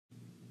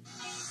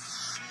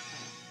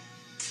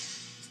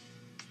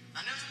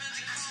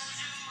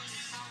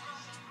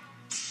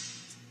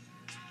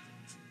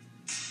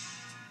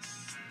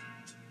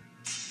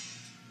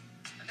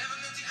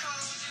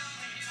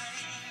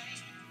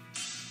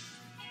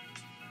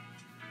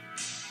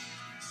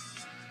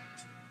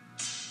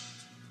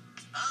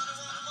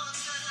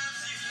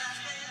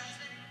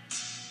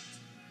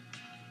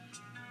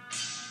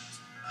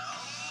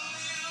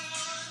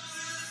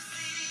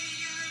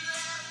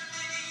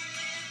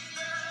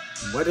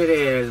What it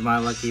is, my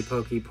lucky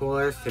pokey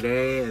pullers,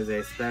 today is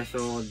a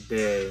special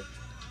day.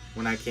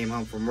 When I came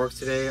home from work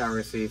today, I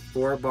received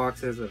 4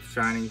 boxes of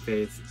Shining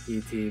Fates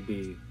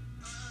Etbs.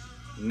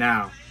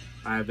 Now,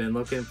 I've been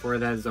looking for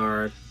that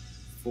Zard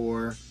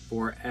for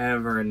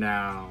forever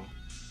now.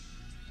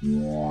 I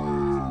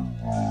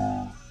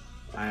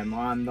am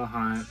on the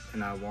hunt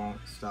and I won't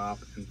stop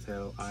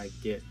until I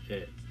get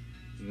it.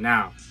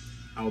 Now,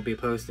 I will be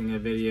posting a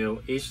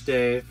video each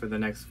day for the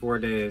next 4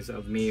 days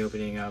of me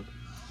opening up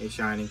a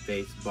Shining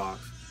Fates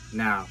box.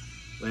 Now,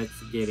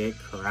 let's get it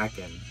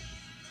cracking.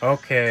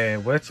 Okay,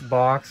 which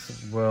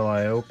box will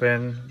I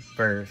open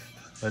first?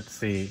 Let's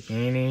see.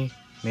 Eeny,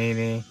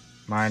 meeny,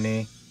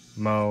 miny,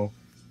 mo.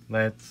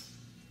 Let's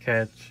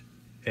catch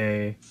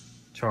a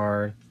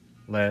chard.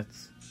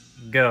 Let's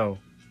go.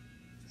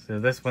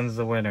 So this one's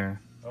the winner.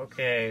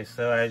 Okay,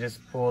 so I just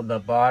pulled the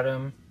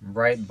bottom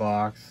right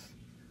box.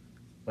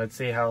 Let's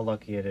see how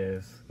lucky it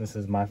is. This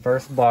is my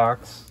first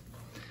box.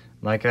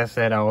 Like I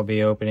said, I will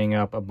be opening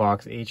up a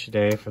box each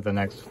day for the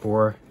next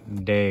 4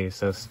 days.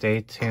 So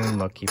stay tuned,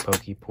 lucky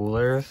pokey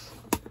poolers.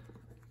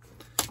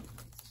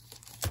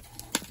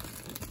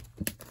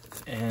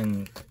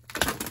 And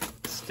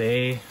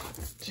stay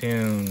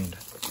tuned.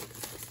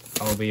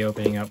 I'll be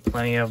opening up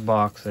plenty of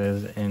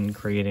boxes and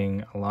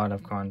creating a lot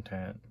of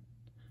content.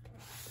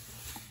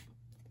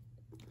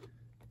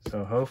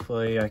 So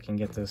hopefully I can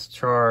get this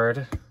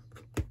chard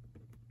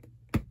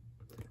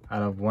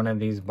out of one of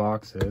these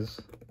boxes.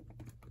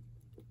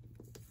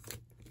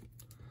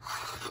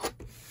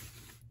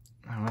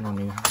 Oh, I don't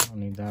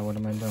need that. What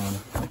am I doing?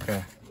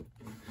 Okay.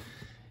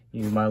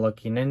 Use my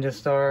lucky ninja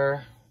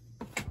star.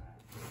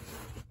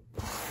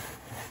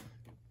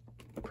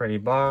 Pretty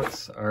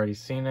box. Already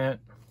seen it.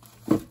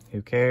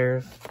 Who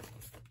cares?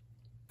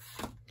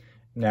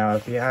 Now,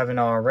 if you haven't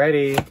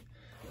already,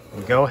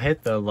 go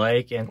hit the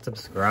like and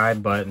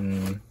subscribe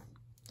button.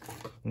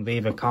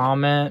 Leave a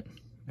comment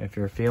if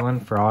you're feeling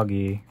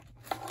froggy.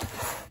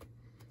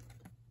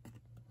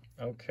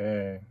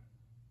 Okay.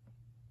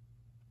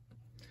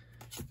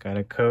 Got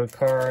a code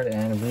card,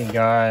 and we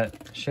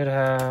should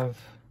have,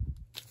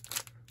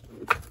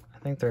 I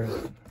think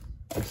there's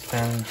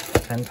 10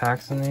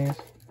 packs in these.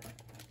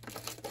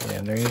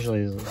 Yeah, they're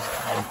usually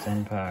like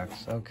 10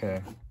 packs.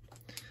 Okay.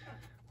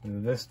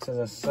 Move this to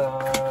the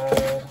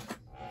side.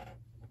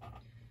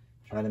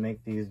 Try to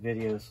make these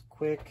videos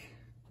quick,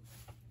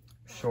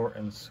 short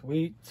and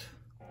sweet.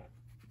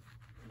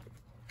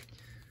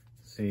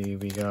 See,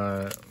 we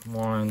got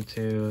 1,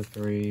 2,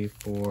 3,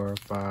 4,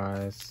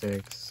 5,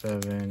 6,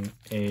 7,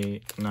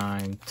 8,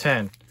 9,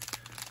 10.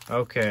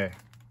 Okay,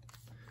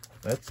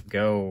 let's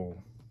go.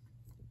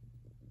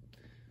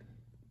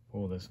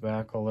 Pull this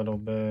back a little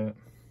bit.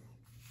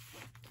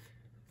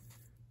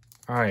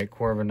 All right,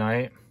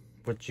 Corviknight,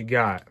 what you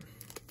got?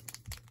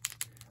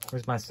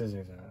 Where's my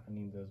scissors at? I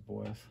need those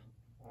boys.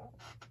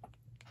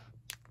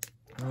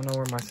 I don't know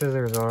where my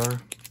scissors are.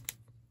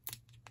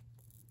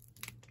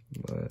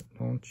 But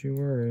don't you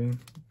worry,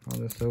 I'll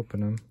just open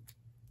them.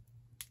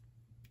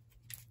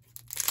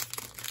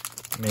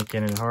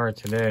 Making it hard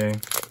today.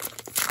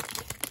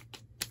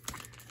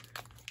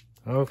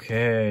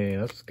 Okay,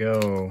 let's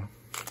go.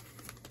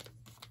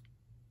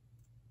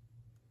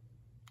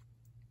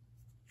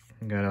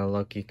 Got a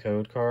lucky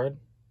code card.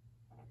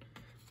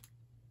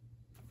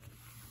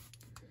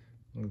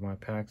 Move my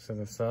packs to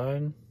the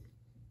side.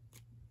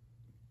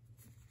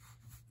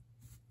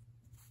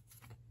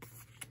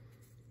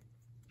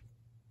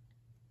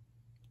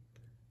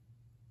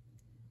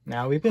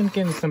 Now, we've been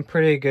getting some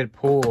pretty good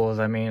pulls.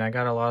 I mean, I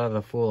got a lot of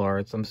the full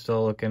arts. I'm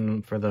still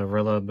looking for the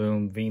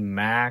Rillaboom V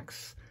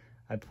Max.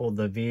 I pulled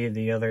the V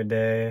the other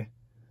day.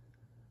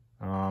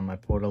 I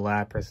pulled a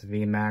Lapras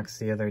V Max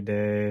the other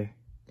day.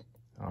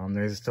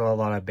 There's still a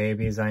lot of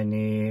babies I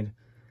need.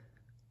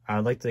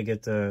 I'd like to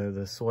get the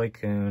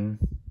Suicune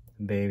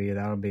baby.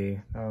 That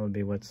would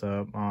be what's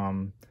up.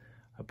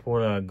 I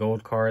pulled a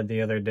gold card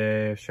the other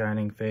day of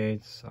Shining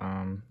Fates.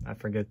 I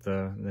forget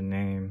the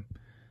name.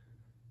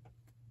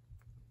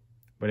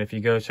 But if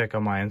you go check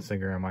out my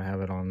Instagram, I have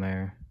it on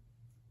there.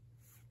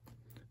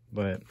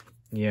 But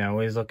yeah,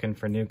 always looking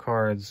for new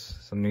cards,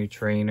 some new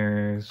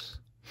trainers.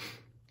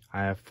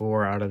 I have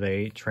 4 out of the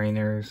 8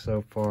 trainers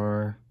so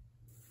far.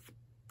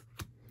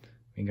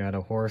 We got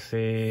a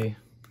Horsey.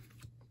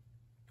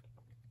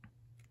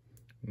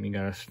 We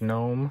got a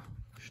Snomy,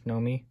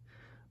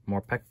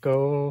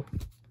 Morpeko,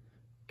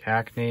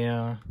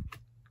 Cacnea,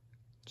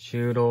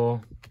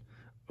 Choodle.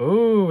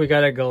 Ooh, we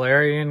got a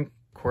Galarian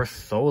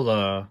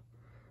Corsola.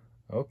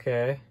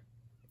 Okay,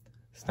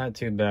 it's not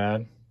too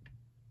bad.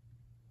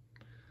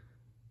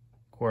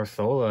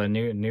 Corsola, a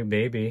new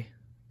baby.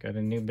 Got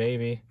a new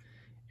baby.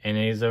 And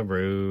he's a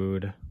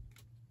rude.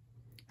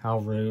 How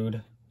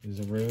rude? He's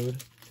a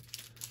rude.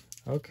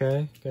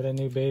 Okay, got a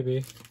new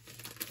baby.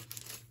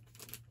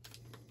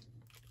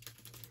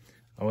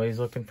 Always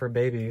looking for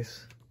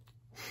babies.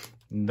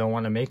 Don't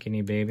want to make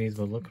any babies,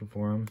 but looking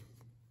for them.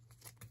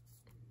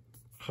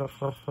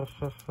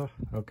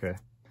 Okay,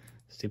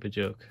 stupid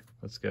joke.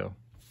 Let's go.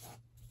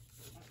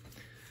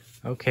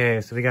 Okay,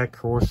 so we got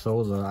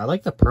Corsola. I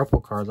like the purple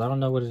cards. I don't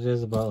know what it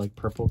is about like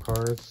purple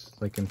cards,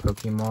 like in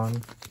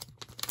Pokemon,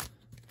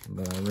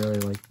 but I really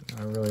like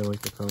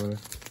the color.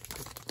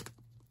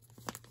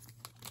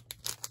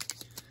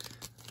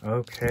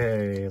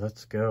 Okay,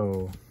 let's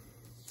go.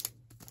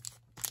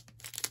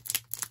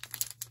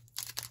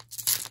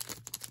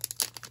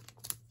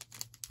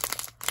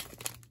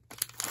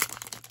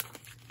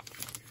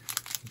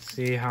 Let's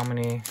see how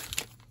many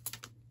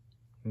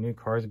new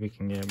cards we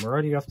can get. We're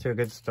already off to a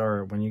good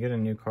start. When you get a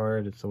new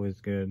card, it's always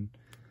good.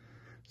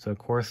 So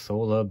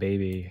Corsola,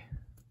 baby.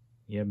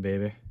 Yeah,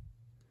 baby.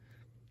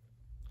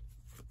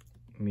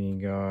 We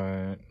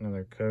got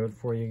another code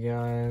for you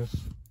guys.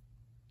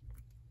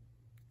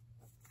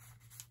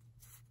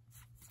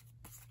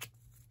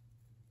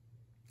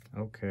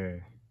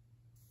 Okay.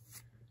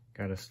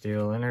 Got a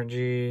Steel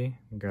Energy.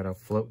 Got a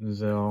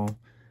Floatzel.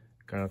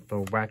 Got a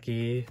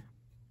Thwacky.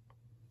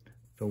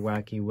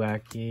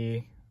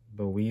 Wacky.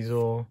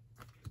 Weasel,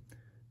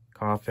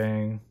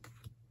 Coughing,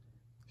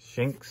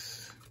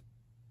 Shinx,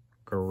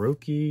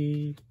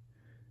 Garuki,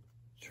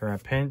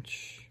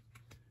 Trapinch,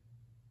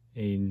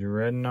 a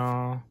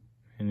Dreadnought,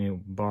 and a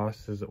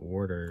Boss's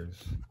Orders.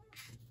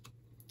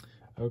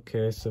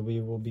 Okay, so we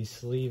will be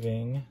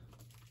sleeving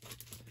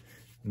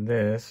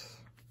this,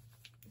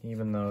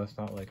 even though it's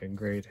not like a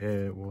great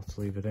hit, we'll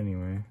sleeve it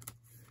anyway.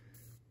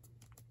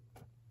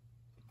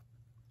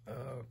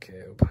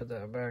 Okay, we'll put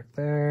that back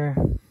there.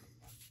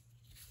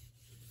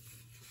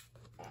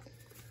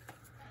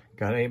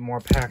 Got 8 more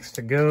packs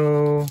to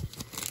go.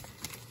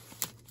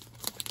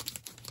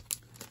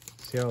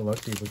 See how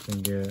lucky we can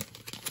get.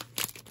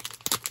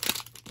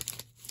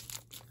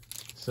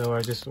 So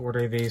I just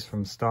ordered these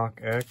from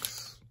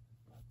StockX.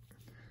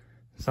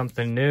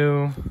 Something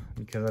new,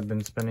 because I've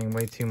been spending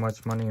way too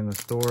much money in the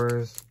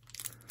stores.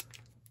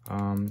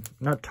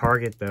 Not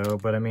Target though,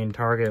 but I mean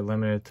Target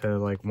limited to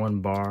like 1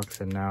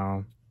 box, and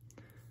now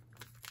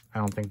I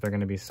don't think they're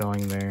going to be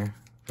selling there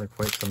for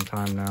quite some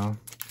time now.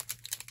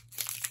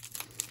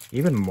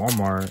 Even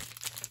Walmart.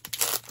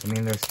 I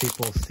mean, there's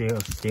people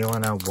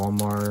stealing at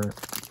Walmart.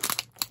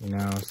 You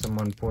know,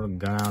 someone pulled a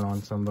gun out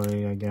on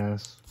somebody, I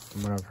guess,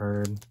 from what I've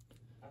heard.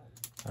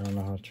 I don't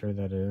know how true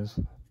that is.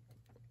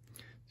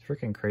 It's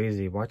freaking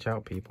crazy. Watch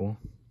out, people.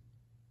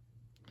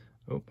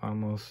 Oh,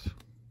 almost.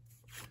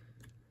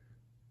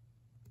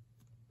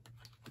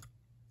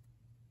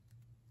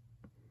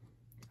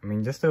 I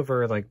mean, just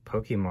over, like,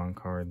 Pokemon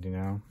cards, you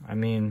know? I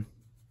mean,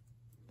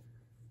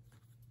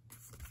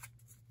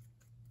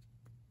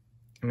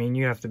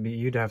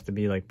 you'd have to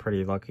be like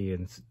pretty lucky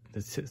and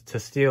to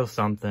steal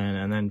something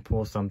and then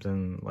pull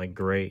something like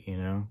great, you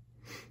know?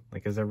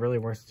 Like, is it really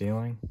worth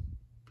stealing?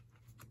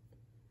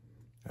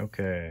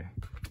 Okay,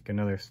 get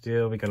another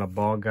steal. We got a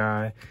ball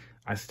guy.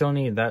 I still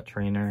need that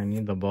trainer. I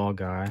need the ball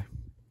guy.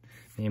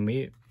 And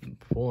we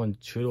pulling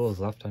Choodles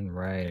left and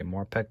right.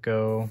 More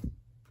Petco,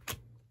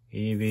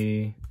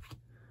 Eevee,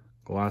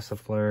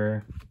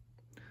 Glossifleur.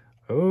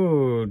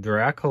 Oh,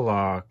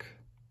 Dracolock.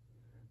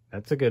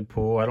 That's a good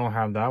pull. I don't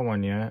have that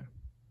one yet.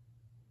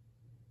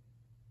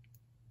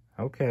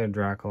 Okay,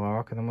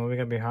 Dracolock. And then what we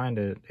got behind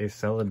it? A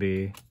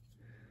Celebi.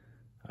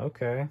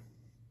 Okay.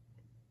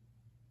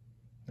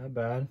 Not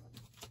bad.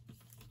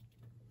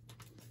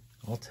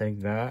 I'll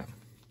take that.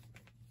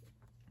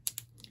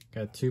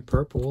 Got 2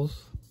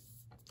 purples.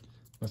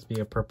 Must be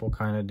a purple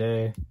kind of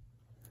day.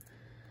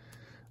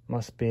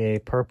 Must be a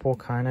purple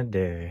kind of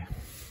day.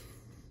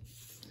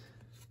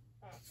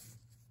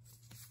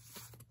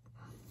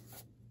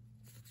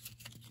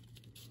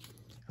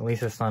 At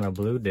least it's not a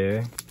blue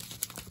day.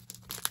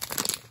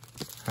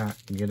 Ha,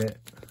 get it?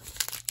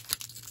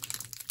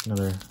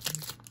 Another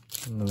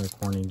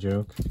corny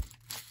joke.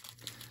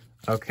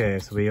 Okay,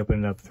 so we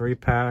opened up 3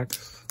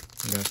 packs.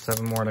 We got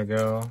 7 more to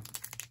go.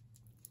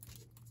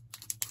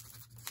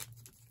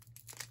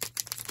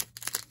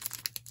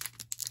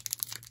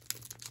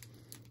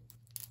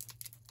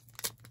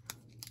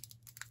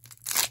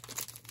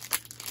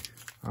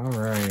 All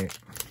right.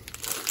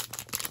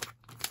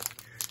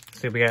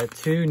 So we got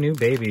 2 new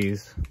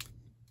babies.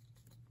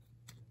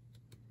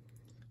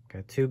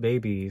 Got 2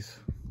 babies.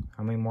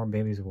 How many more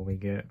babies will we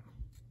get?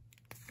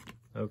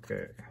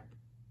 Okay.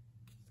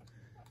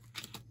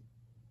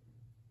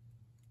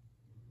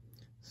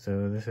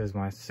 So this is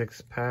my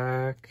 6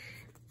 pack.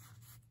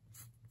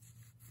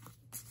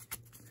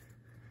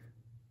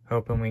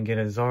 Hoping we get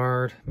a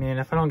Zard. Man,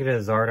 if I don't get a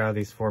Zard out of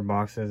these 4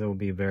 boxes, it will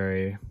be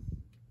very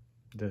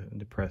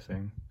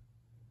depressing.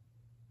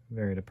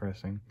 Very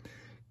depressing.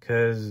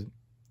 Because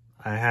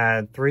I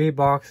had 3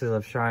 boxes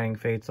of Shining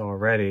Fates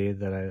already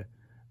that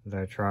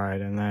I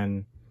tried, and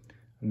then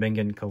I've been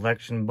getting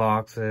collection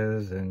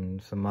boxes and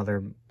some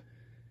other,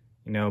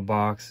 you know,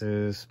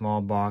 boxes,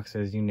 small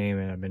boxes, you name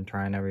it. I've been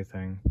trying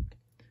everything.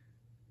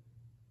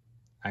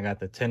 I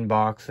got the 10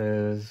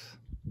 boxes.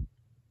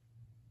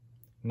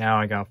 Now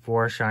I got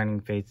 4 Shining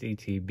Fates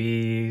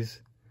ETBs.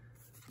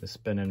 Just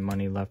spending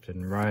money left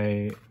and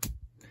right.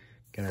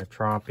 Got a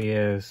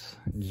Tropius,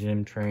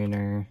 Gym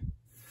Trainer,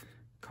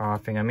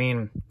 Coughing. I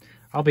mean,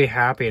 I'll be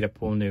happy to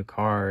pull new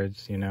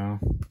cards, you know.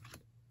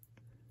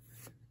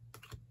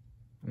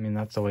 mean,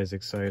 that's always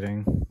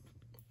exciting.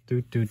 And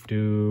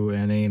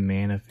a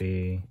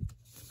Manaphy.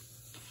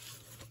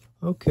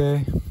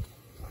 Okay.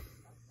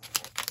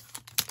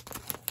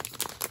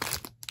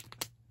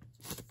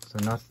 So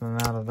nothing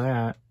out of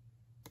that.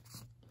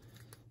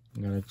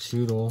 We got a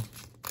Choodle.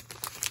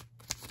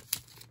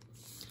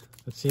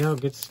 Let's see how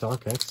good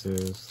Stock X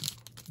is.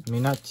 I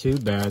mean, not too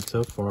bad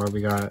so far. We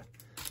got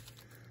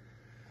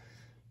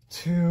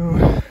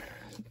two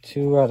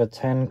out of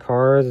 10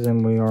 cards,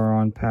 and we are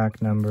on pack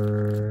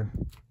number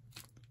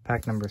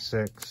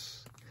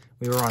 6.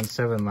 We were on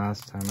 7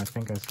 last time. I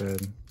think I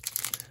said,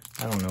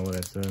 I don't know what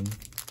I said.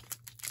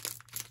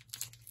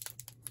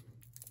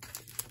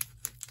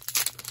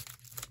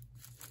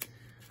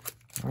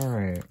 All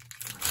right.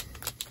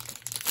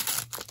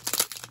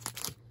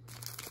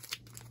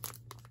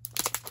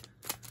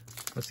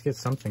 Let's get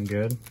something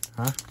good,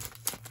 huh?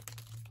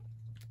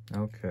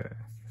 Okay.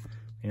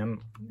 Yeah,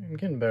 I'm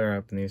getting better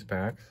up in these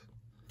packs.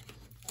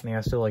 I mean,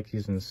 I still like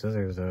using the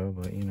scissors though,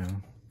 but you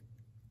know.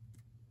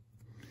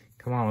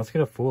 Come on, let's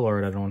get a full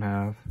art I don't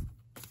have.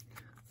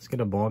 Let's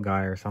get a ball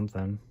guy or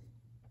something.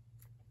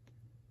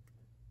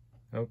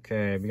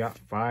 Okay, we got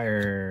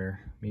Fire.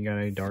 We got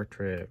a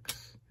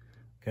Dartrix.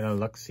 Got a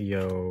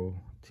Luxio.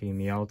 Team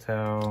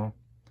Yeltao.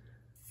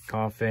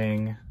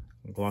 Coughing.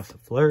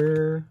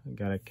 Glossifleur. We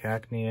got a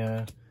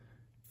Cacnea.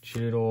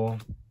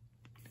 Choodle.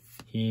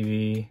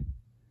 Eevee.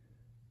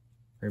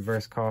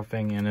 Reverse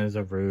Coughing, and is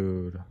a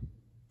Rude.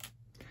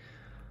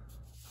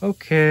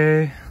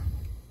 Okay.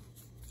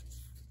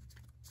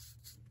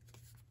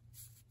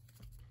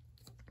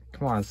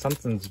 Come on,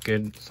 something's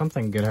good.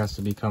 Something good has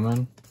to be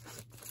coming.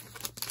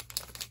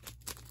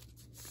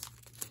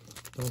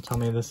 Don't tell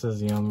me this is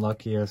the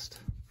unluckiest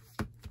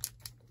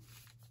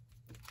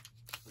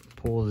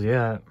pulls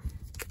yet.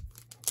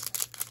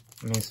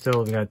 I mean,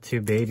 still, we got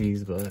 2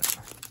 babies, but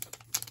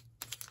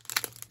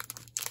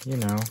you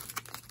know.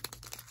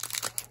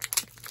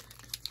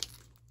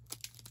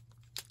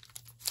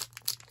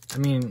 I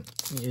mean,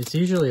 it's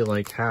usually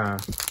like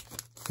half.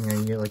 You know,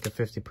 you get like a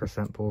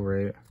 50% pull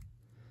rate.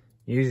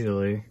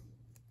 Usually,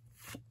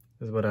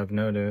 is what I've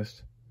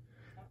noticed.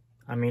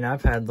 I mean,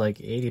 I've had like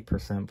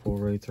 80% pull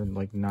rates or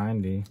like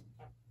 90.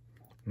 I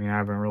mean, I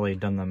haven't really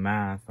done the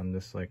math. I'm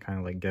just like kind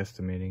of like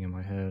guesstimating in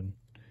my head.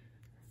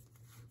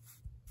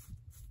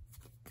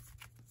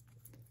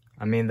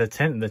 I mean, the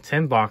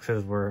 10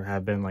 boxes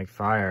have been like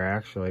fire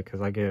actually,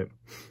 because I've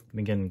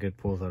been getting good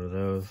pulls out of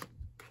those.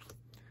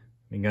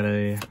 We got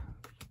a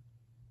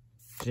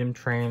Gym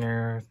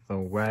Trainer, the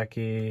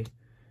Wacky,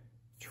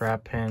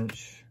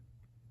 Trapinch,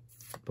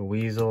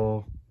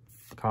 Buizel,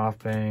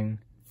 Coughing,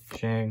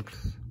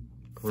 Shinx,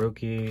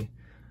 Grookey,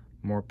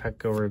 more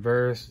Petco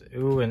Reverse,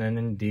 ooh, and then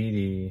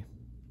Indeedee.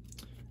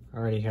 I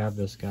already have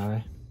this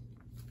guy,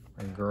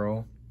 or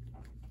girl.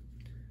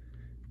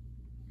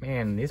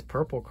 Man, these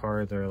purple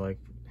cards are like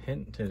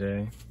hitting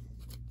today.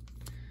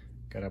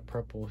 Got a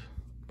purple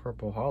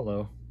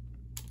holo.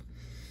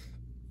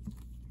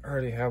 I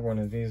already have one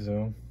of these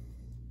though.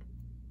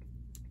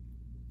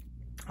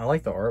 I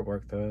like the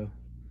artwork though,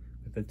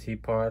 with the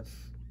teapots.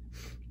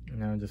 You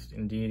know, just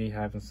Indeedee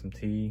having some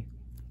tea,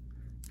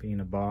 being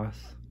a boss.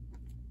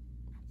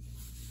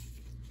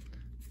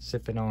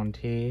 Sipping on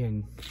tea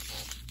and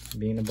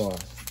being a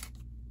boss.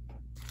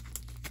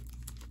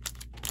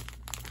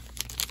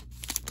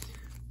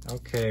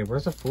 Okay,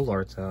 where's the full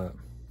arts at?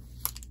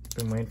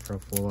 Been waiting for a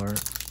full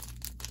art.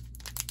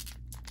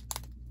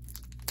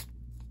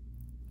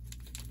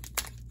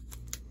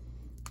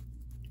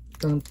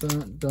 Dun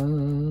dun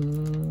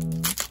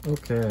dun.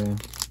 Okay.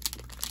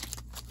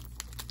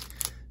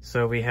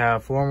 So we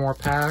have 4 more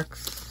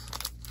packs.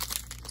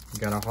 We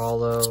got a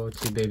holo,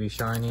 2 baby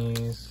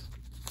shinies.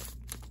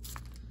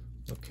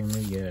 What can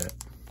we get?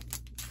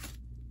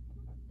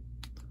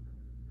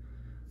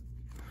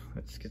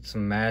 Let's get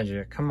some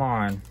magic. Come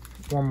on.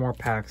 4 more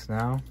packs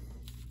now.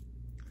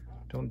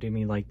 Don't do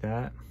me like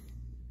that.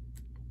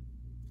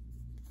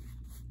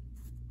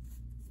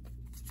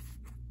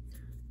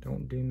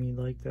 Don't do me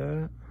like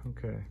that.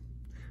 Okay.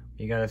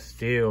 You got a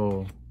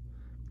Steel.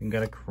 You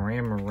got a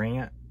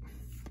Cramorant.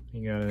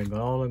 You got a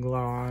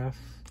Gloss.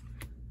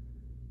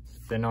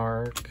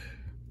 Spinark.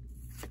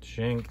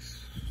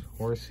 Shinx.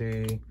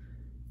 Horsey.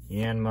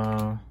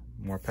 Yanma.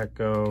 More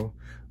Petco.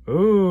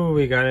 Ooh,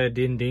 we got a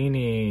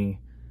Dindini.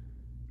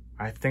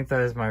 I think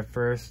that is my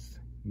first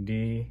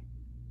Denny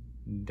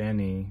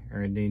or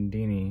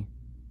Dindini.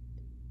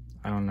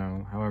 I don't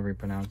know, however you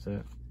pronounce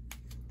it.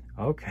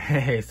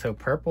 Okay, so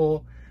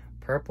purple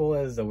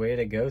is the way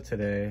to go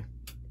today.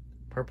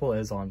 Purple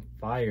is on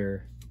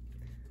fire.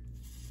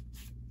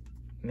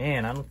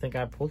 Man, I don't think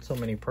I pulled so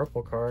many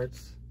purple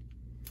cards.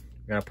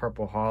 Got a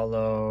purple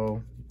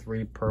holo,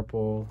 3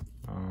 purple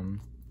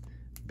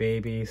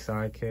baby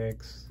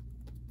sidekicks.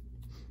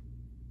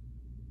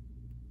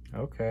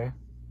 Okay.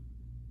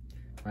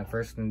 My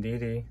first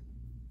Indeedee,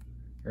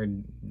 or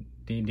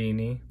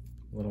Dindini,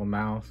 little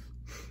mouse.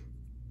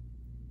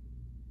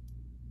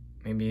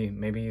 Maybe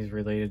he's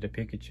related to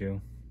Pikachu,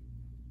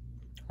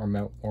 or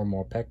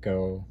more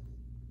Petco.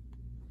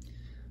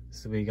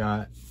 So we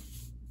got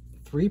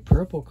 3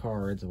 purple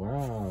cards.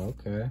 Wow,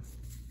 okay.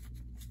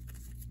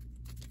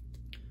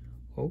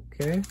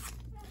 Okay.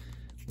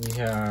 We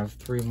have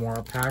 3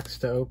 more packs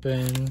to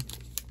open.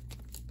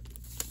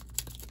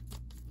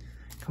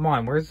 Come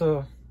on, where's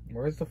the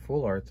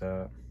full arts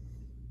at?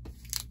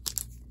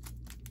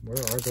 Where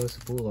are those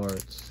full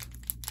arts?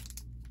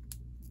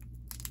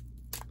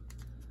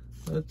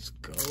 Let's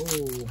go.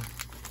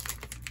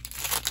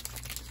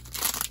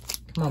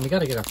 Come on, we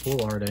gotta get a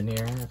full art in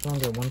here. If I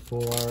don't get 1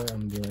 full art,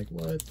 I'm gonna be like,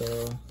 what's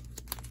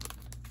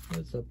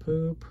the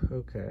poop?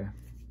 Okay.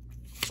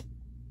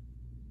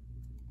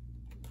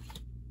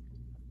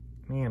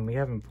 Man, we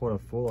haven't pulled a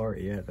full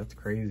art yet. That's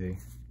crazy.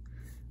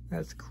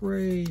 That's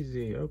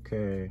crazy.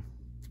 Okay.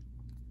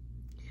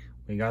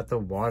 We got the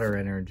water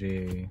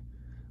energy.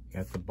 We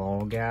got the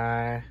ball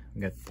guy.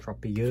 We got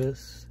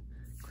Tropius,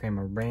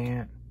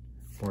 Cramorant,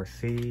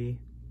 Horsey,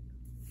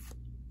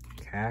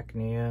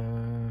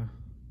 Cacnea,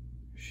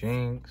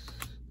 Shinx,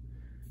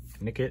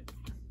 Nickit,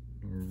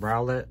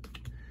 Rowlet,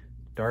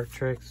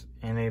 Dartrix,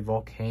 and a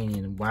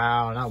Volcanion.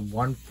 Wow, not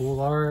 1 full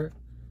art?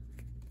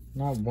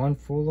 Not 1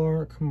 full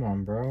art? Come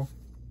on, bro.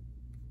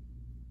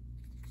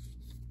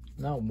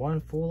 Not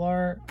 1 full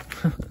art?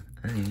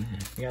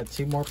 We got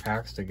 2 more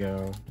packs to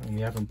go, and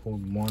we haven't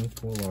pulled 1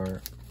 full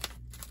art.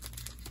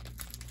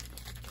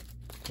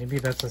 Maybe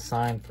that's a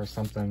sign for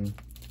something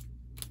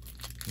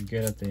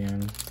good at the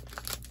end.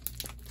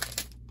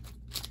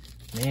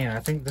 Man, I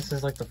think this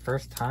is like the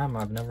first time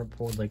I've never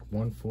pulled like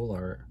 1 full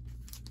art.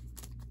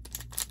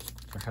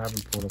 I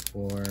haven't pulled a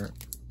full art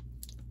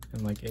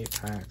in like 8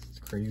 packs. It's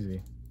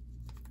crazy.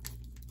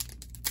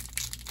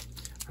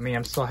 I mean,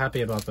 I'm still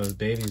happy about those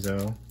babies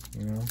though,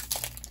 you know?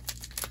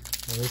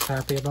 At least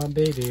happy about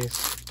babies.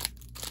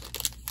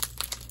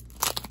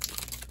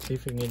 See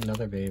if we can get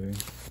another baby.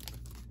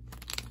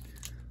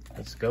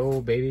 Let's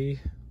go, baby.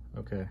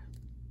 Okay.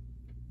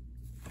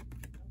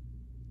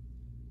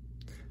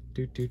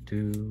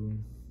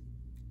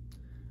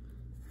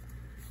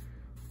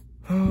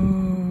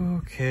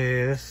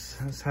 Okay,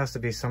 this has to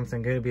be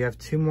something good. We have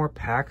 2 more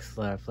packs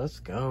left. Let's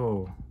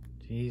go.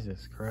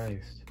 Jesus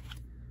Christ.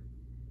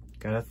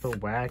 Got a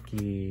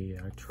Thwacky,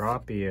 a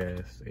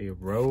Tropius, a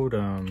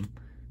Rotom,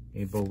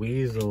 a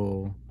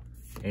Buizel,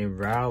 a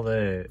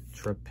Rowlet,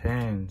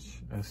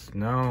 Trapinch, a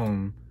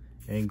Snom,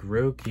 a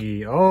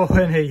Grookey, oh,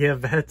 and a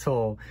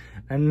Yveltal.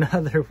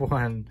 Another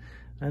one.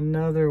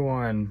 Another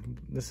one.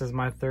 This is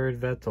my 3rd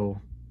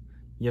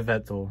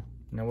Yveltal.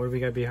 Now what do we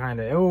got behind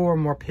it? Oh,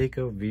 more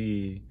Pico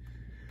V.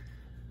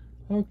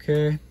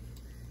 Okay.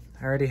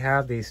 I already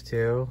have these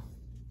 2.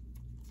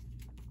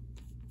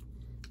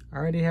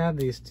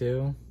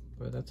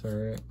 But that's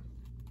alright.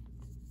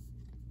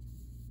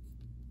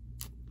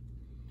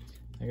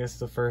 I guess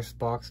the first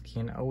box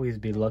can't always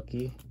be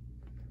lucky.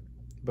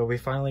 But we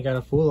finally got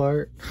a full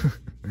art.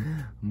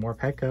 More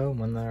Peko,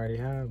 one that I already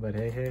have, but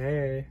hey, hey,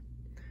 hey.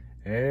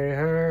 Hey,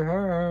 hey,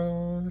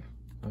 hey.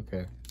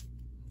 Okay.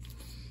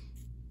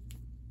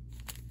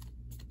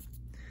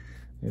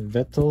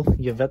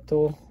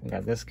 Yveltal. We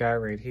got this guy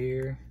right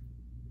here.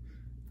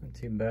 Not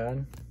too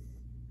bad.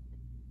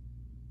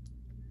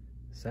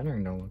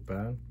 Centering don't look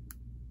bad.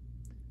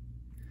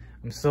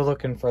 I'm still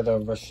looking for the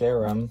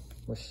Reshiram,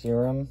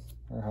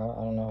 or how,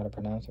 I don't know how to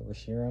pronounce it,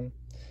 Reshiram.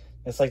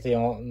 It's like the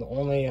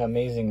only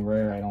amazing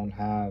rare I don't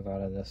have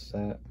out of this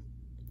set.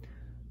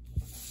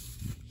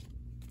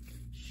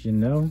 You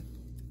know,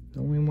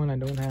 the only one I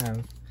don't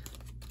have.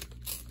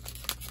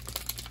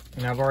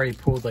 And I've already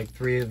pulled like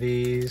 3 of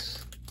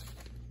these.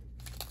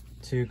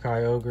 2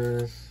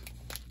 Kyogres.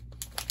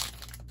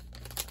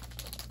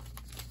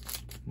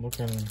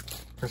 Looking,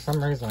 for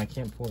some reason I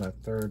can't pull that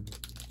third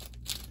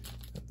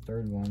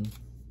one.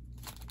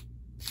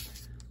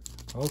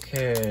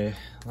 Okay,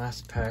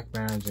 last pack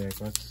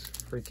magic. Let's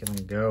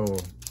freaking go.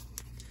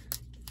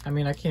 I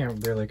mean, I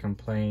can't really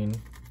complain.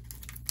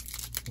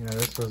 You know,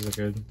 this was a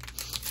good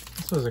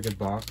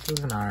box. It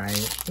was an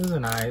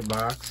alright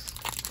box.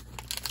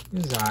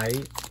 It was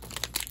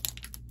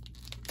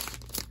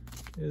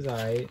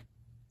alright.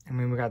 I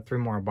mean, we got 3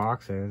 more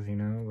boxes, you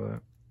know,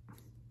 but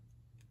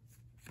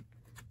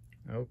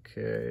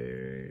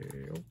okay.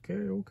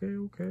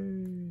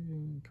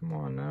 Come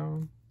on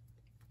now.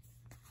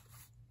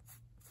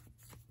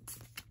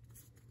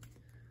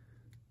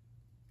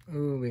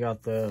 Ooh, we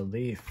got the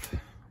Leaf.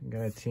 We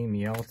got a Team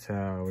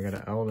Yelta. We got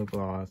an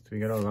Elderbloss. We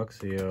got a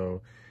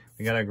Luxio.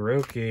 We got a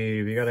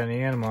Grookey. We got an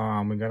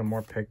Animom. We got a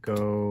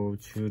Morpeko,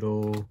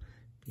 Choodle,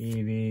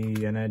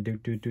 Eevee, and a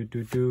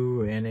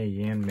and a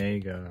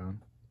Yanmega.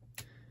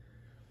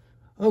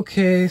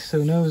 Okay,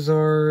 so no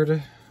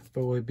Zard,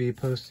 but we'll be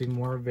posting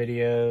more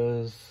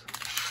videos.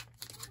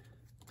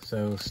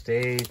 So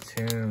stay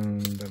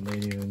tuned,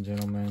 ladies and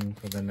gentlemen,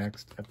 for the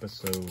next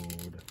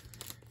episode.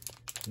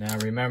 Now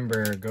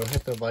remember, go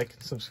hit the like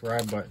and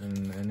subscribe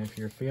button, and if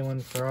you're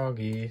feeling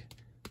froggy,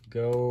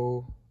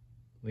 go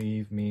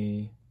leave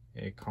me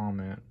a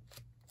comment.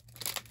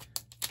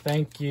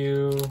 Thank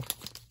you.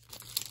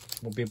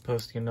 We'll be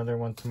posting another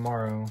one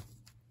tomorrow.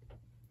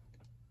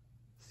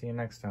 See you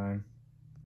next time.